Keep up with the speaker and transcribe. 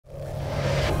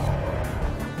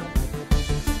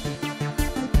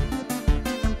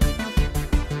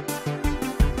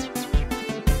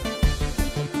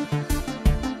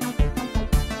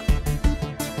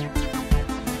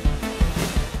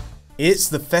It's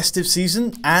the festive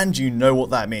season, and you know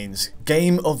what that means.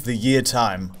 Game of the Year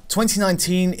time.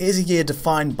 2019 is a year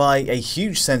defined by a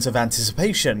huge sense of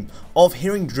anticipation, of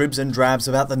hearing dribs and drabs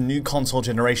about the new console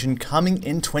generation coming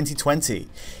in 2020.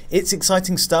 It's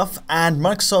exciting stuff, and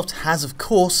Microsoft has, of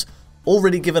course,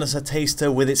 already given us a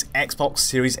taster with its Xbox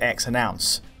Series X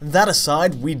announce. That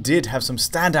aside, we did have some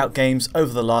standout games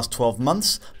over the last 12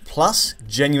 months, plus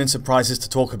genuine surprises to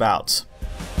talk about.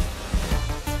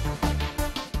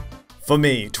 For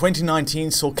me,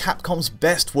 2019 saw Capcom's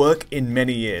best work in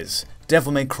many years.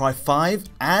 Devil May Cry 5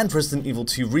 and Resident Evil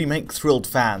 2 Remake thrilled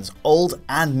fans, old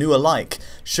and new alike,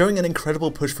 showing an incredible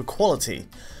push for quality.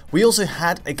 We also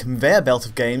had a conveyor belt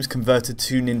of games converted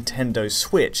to Nintendo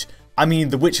Switch. I mean,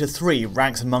 The Witcher 3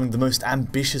 ranks among the most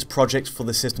ambitious projects for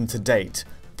the system to date.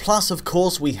 Plus, of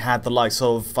course, we had the likes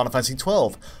of Final Fantasy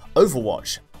XII,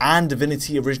 Overwatch, and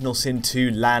Divinity Original Sin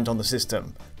 2 land on the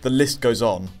system. The list goes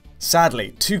on.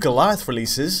 Sadly, two Goliath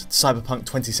releases, Cyberpunk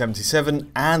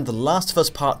 2077 and The Last of Us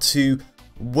Part 2,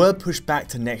 were pushed back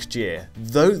to next year,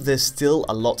 though there's still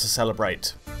a lot to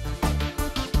celebrate.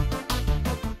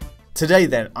 Today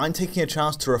then, I'm taking a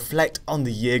chance to reflect on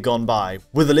the year gone by,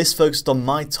 with a list focused on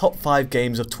my top 5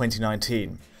 games of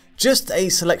 2019. Just a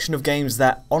selection of games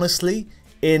that, honestly,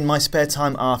 in my spare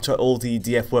time after all the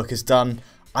DF work is done,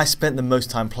 I spent the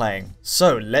most time playing.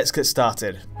 So let's get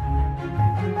started.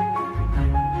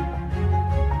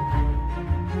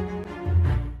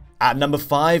 At number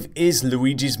 5 is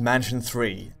Luigi's Mansion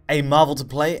 3, a marvel to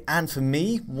play and for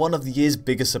me, one of the year's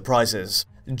biggest surprises.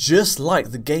 Just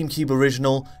like the GameCube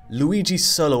original, Luigi's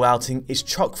solo outing is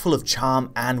chock full of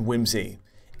charm and whimsy.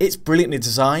 It's brilliantly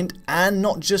designed, and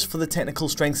not just for the technical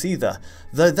strengths either,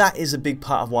 though that is a big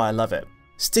part of why I love it.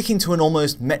 Sticking to an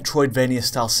almost Metroidvania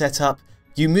style setup,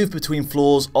 you move between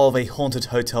floors of a haunted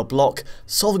hotel block,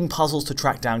 solving puzzles to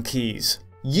track down keys.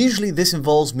 Usually this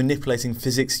involves manipulating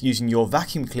physics using your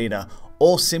vacuum cleaner,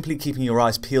 or simply keeping your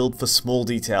eyes peeled for small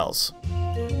details.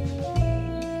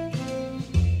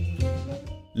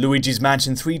 Luigi's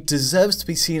Mansion 3 deserves to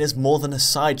be seen as more than a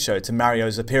sideshow to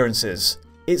Mario's appearances.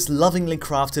 It's lovingly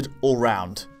crafted all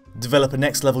round. Developer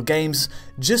Next Level Games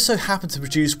just so happened to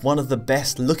produce one of the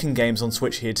best looking games on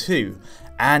Switch here too,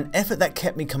 an effort that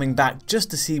kept me coming back just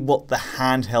to see what the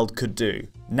handheld could do.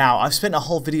 Now, I've spent a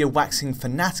whole video waxing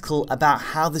fanatical about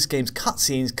how this game's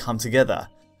cutscenes come together.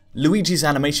 Luigi's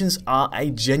animations are a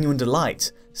genuine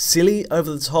delight, silly,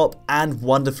 over the top, and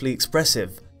wonderfully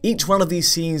expressive. Each one of these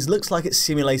scenes looks like it's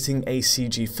simulating a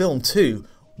CG film too,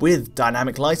 with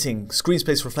dynamic lighting, screen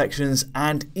space reflections,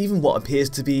 and even what appears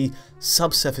to be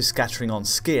subsurface scattering on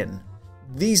skin.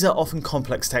 These are often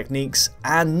complex techniques,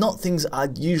 and not things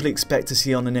I'd usually expect to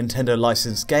see on a Nintendo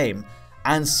licensed game,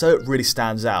 and so it really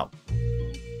stands out.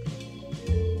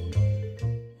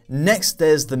 Next,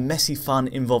 there's the messy fun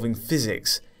involving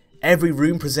physics. Every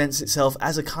room presents itself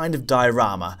as a kind of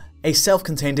diorama, a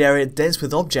self-contained area dense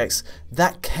with objects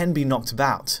that can be knocked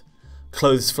about.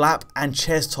 Clothes flap and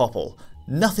chairs topple.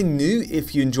 Nothing new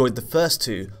if you enjoyed the first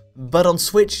two, but on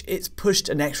Switch it's pushed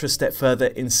an extra step further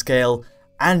in scale,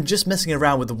 and just messing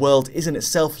around with the world is in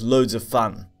itself loads of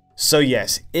fun. So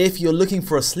yes, if you're looking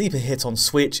for a sleeper hit on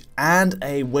Switch and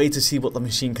a way to see what the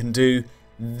machine can do,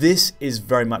 this is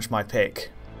very much my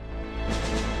pick.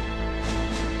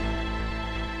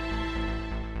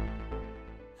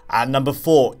 At number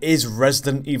 4 is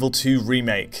Resident Evil 2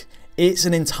 Remake. It's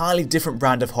an entirely different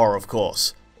brand of horror, of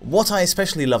course. What I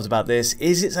especially loved about this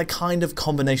is it's a kind of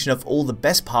combination of all the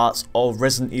best parts of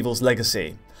Resident Evil's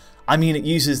legacy. I mean, it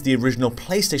uses the original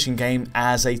PlayStation game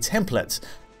as a template,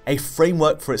 a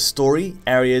framework for its story,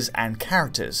 areas, and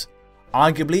characters.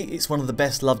 Arguably, it's one of the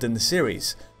best loved in the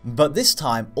series, but this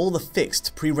time all the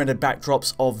fixed pre-rendered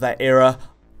backdrops of that era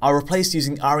are replaced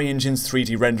using RE Engine's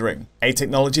 3D rendering, a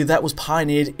technology that was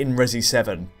pioneered in Resi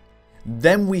 7.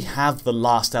 Then we have the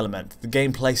last element, the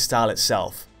gameplay style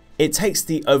itself. It takes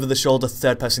the over-the-shoulder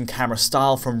third-person camera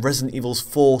style from Resident Evils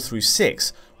 4 through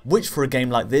 6, which for a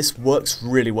game like this works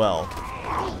really well.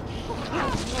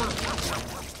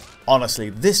 Honestly,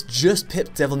 this just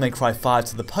pipped Devil May Cry 5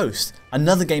 to the post,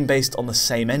 another game based on the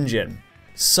same engine.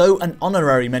 So an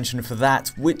honorary mention for that,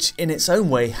 which in its own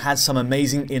way had some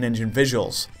amazing in-engine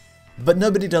visuals. But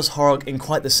nobody does horror in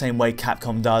quite the same way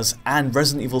Capcom does, and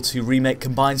Resident Evil 2 Remake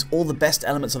combines all the best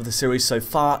elements of the series so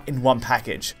far in one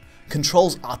package.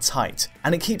 Controls are tight,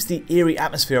 and it keeps the eerie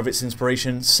atmosphere of its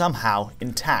inspiration somehow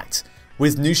intact,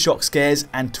 with new shock scares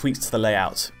and tweaks to the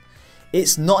layout.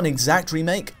 It's not an exact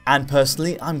remake, and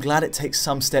personally I'm glad it takes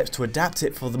some steps to adapt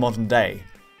it for the modern day.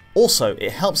 Also,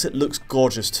 it helps it looks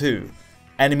gorgeous too.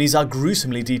 Enemies are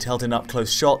gruesomely detailed in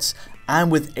up-close shots,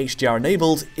 and with HDR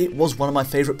enabled, it was one of my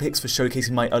favourite picks for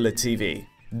showcasing my OLED TV.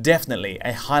 Definitely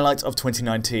a highlight of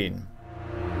 2019.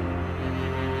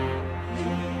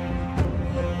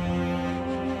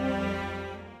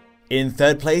 In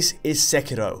third place is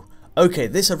Sekiro. Okay,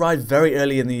 this arrived very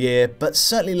early in the year, but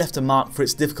certainly left a mark for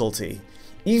its difficulty.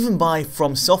 Even by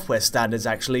From Software standards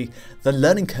actually, the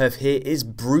learning curve here is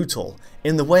brutal,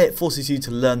 in the way it forces you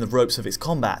to learn the ropes of its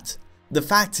combat. The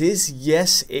fact is,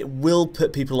 yes, it will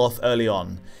put people off early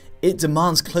on. It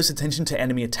demands close attention to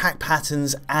enemy attack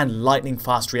patterns and lightning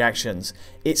fast reactions.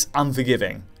 It's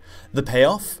unforgiving. The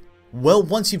payoff? Well,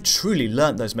 once you've truly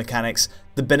learnt those mechanics,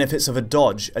 the benefits of a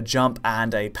dodge, a jump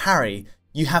and a parry,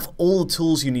 you have all the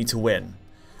tools you need to win.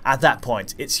 At that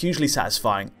point, it's hugely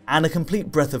satisfying and a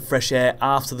complete breath of fresh air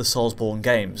after the Soulsborne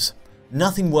games.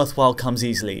 Nothing worthwhile comes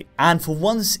easily, and for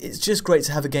once it's just great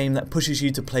to have a game that pushes you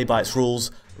to play by its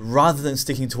rules rather than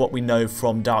sticking to what we know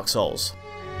from Dark Souls.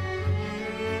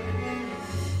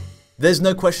 There's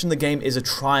no question the game is a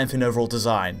triumph in overall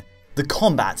design. The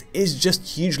combat is just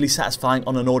hugely satisfying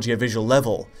on an audio-visual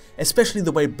level, especially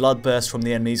the way blood bursts from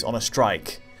the enemies on a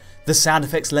strike. The sound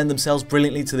effects lend themselves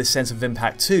brilliantly to this sense of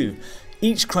impact too.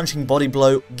 Each crunching body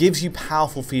blow gives you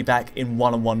powerful feedback in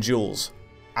one-on-one duels.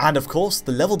 And of course,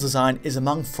 the level design is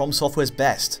among From Software's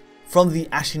best. From the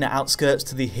Ashina outskirts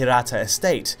to the Hirata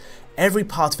estate, every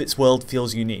part of its world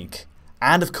feels unique.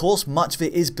 And of course, much of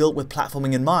it is built with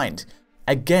platforming in mind,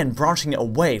 again branching it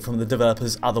away from the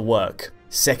developer's other work.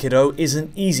 Sekiro is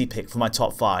an easy pick for my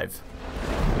top 5.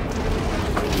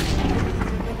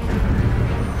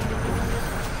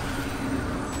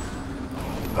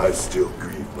 I still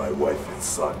grieve my wife and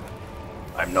son.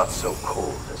 I'm not so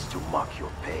cold as to mock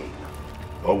your pain.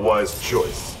 A wise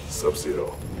choice,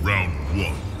 Sub-Zero. Round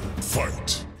 1,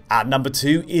 fight. At number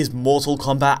 2 is Mortal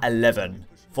Kombat 11.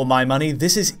 For my money,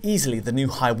 this is easily the new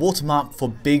high watermark for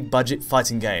big budget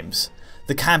fighting games.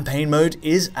 The campaign mode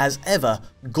is, as ever,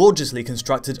 gorgeously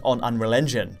constructed on Unreal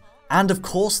Engine. And of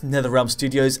course, NetherRealm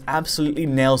Studios absolutely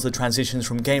nails the transitions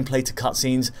from gameplay to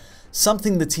cutscenes,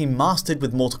 something the team mastered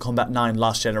with Mortal Kombat 9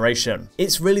 last generation.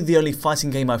 It's really the only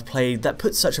fighting game I've played that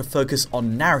puts such a focus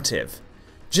on narrative.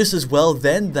 Just as well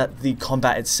then that the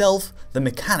combat itself, the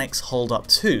mechanics hold up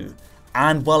too.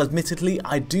 And while admittedly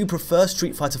I do prefer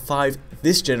Street Fighter V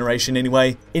this generation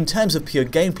anyway, in terms of pure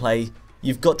gameplay,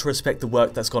 you've got to respect the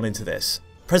work that's gone into this.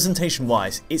 Presentation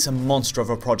wise, it's a monster of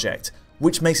a project,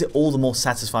 which makes it all the more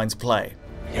satisfying to play.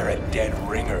 You're a dead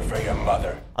ringer for your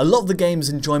mother. A lot of the game's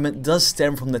enjoyment does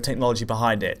stem from the technology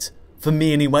behind it. For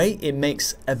me anyway, it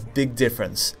makes a big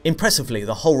difference. Impressively,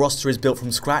 the whole roster is built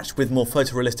from scratch with more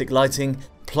photorealistic lighting,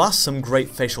 plus some great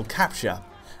facial capture.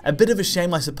 A bit of a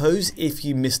shame I suppose if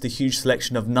you missed the huge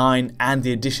selection of 9 and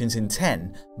the additions in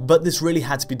 10, but this really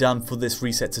had to be done for this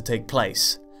reset to take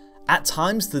place. At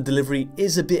times the delivery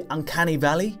is a bit uncanny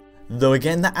valley, though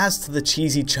again that adds to the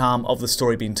cheesy charm of the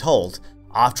story being told.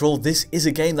 After all, this is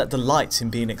a game that delights in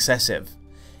being excessive.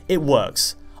 It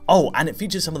works. Oh, and it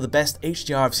features some of the best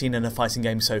HDR I've seen in a fighting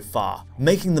game so far,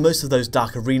 making the most of those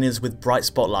dark arenas with bright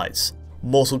spotlights.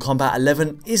 Mortal Kombat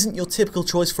 11 isn't your typical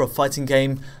choice for a fighting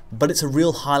game, but it's a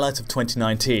real highlight of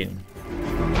 2019.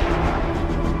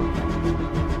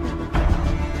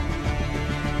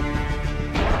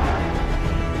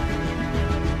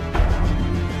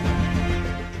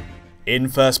 In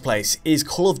first place is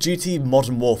Call of Duty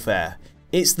Modern Warfare.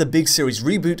 It's the big series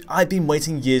reboot I've been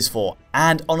waiting years for,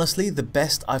 and honestly the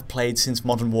best I've played since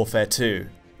Modern Warfare 2.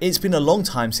 It's been a long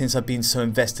time since I've been so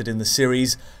invested in the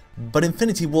series, but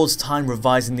Infinity Ward's time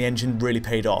revising the engine really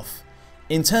paid off.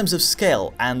 In terms of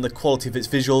scale and the quality of its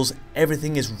visuals,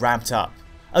 everything is ramped up.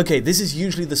 Okay, this is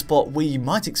usually the spot where you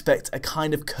might expect a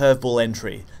kind of curveball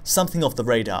entry, something off the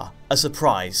radar, a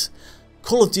surprise.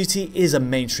 Call of Duty is a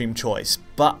mainstream choice,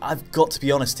 but I've got to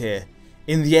be honest here.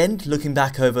 In the end, looking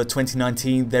back over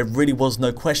 2019, there really was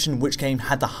no question which game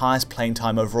had the highest playing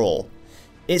time overall.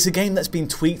 It's a game that's been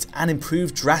tweaked and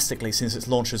improved drastically since its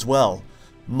launch as well.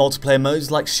 Multiplayer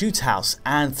modes like Shoot House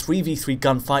and 3v3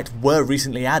 Gunfight were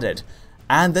recently added,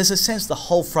 and there's a sense the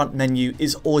whole front menu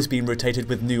is always being rotated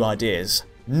with new ideas,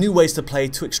 new ways to play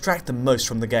to extract the most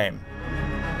from the game.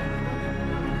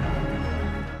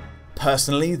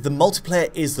 Personally, the multiplayer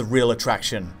is the real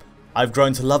attraction. I've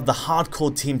grown to love the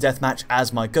hardcore team deathmatch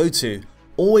as my go-to,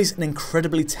 always an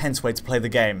incredibly tense way to play the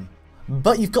game.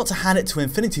 But you've got to hand it to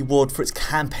Infinity Ward for its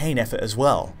campaign effort as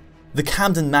well. The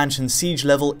Camden Mansion siege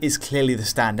level is clearly the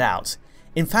standout.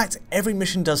 In fact, every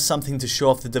mission does something to show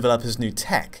off the developer's new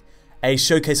tech, a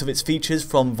showcase of its features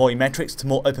from volumetrics to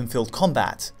more open field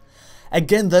combat.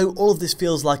 Again though, all of this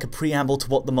feels like a preamble to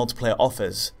what the multiplayer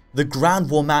offers. The ground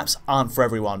war maps aren't for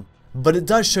everyone, but it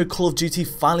does show Call of Duty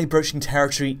finally broaching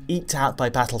territory eked out by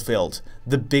Battlefield,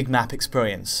 the big map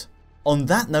experience. On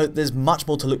that note, there's much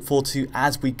more to look forward to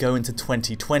as we go into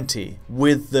 2020,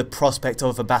 with the prospect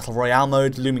of a Battle Royale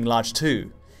mode looming large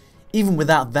too. Even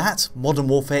without that, Modern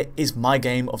Warfare is my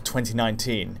game of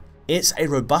 2019. It's a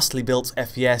robustly built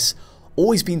FPS,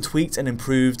 always been tweaked and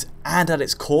improved, and at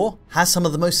its core, has some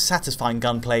of the most satisfying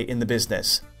gunplay in the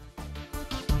business.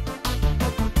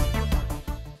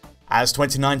 As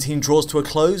 2019 draws to a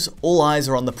close, all eyes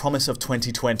are on the promise of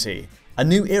 2020. A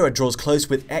new era draws close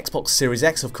with Xbox Series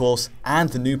X of course, and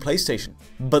the new PlayStation.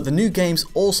 But the new games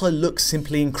also look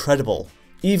simply incredible,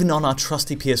 even on our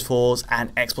trusty PS4s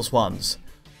and Xbox Ones.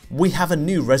 We have a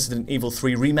new Resident Evil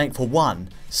 3 remake for one,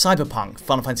 Cyberpunk,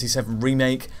 Final Fantasy VII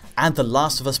Remake, and The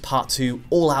Last of Us Part 2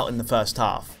 all out in the first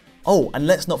half. Oh, and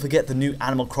let's not forget the new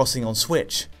Animal Crossing on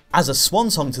Switch. As a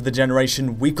swan song to the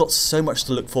generation, we've got so much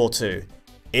to look forward to.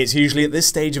 It's usually at this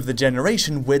stage of the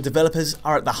generation where developers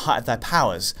are at the height of their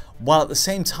powers, while at the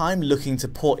same time looking to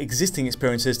port existing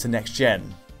experiences to next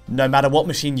gen. No matter what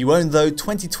machine you own though,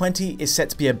 2020 is set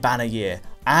to be a banner year,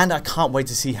 and I can't wait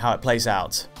to see how it plays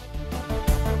out.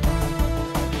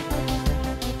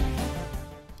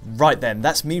 Right then,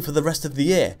 that's me for the rest of the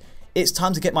year. It's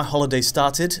time to get my holiday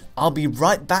started. I'll be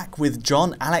right back with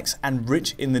John, Alex and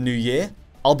Rich in the new year.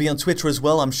 I'll be on Twitter as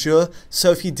well, I'm sure,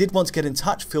 so if you did want to get in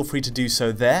touch, feel free to do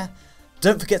so there.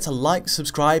 Don't forget to like,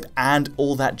 subscribe and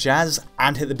all that jazz,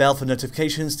 and hit the bell for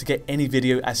notifications to get any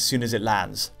video as soon as it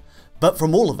lands. But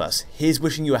from all of us, here's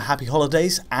wishing you a happy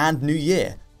holidays and new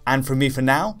year. And from me for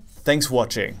now, thanks for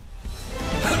watching.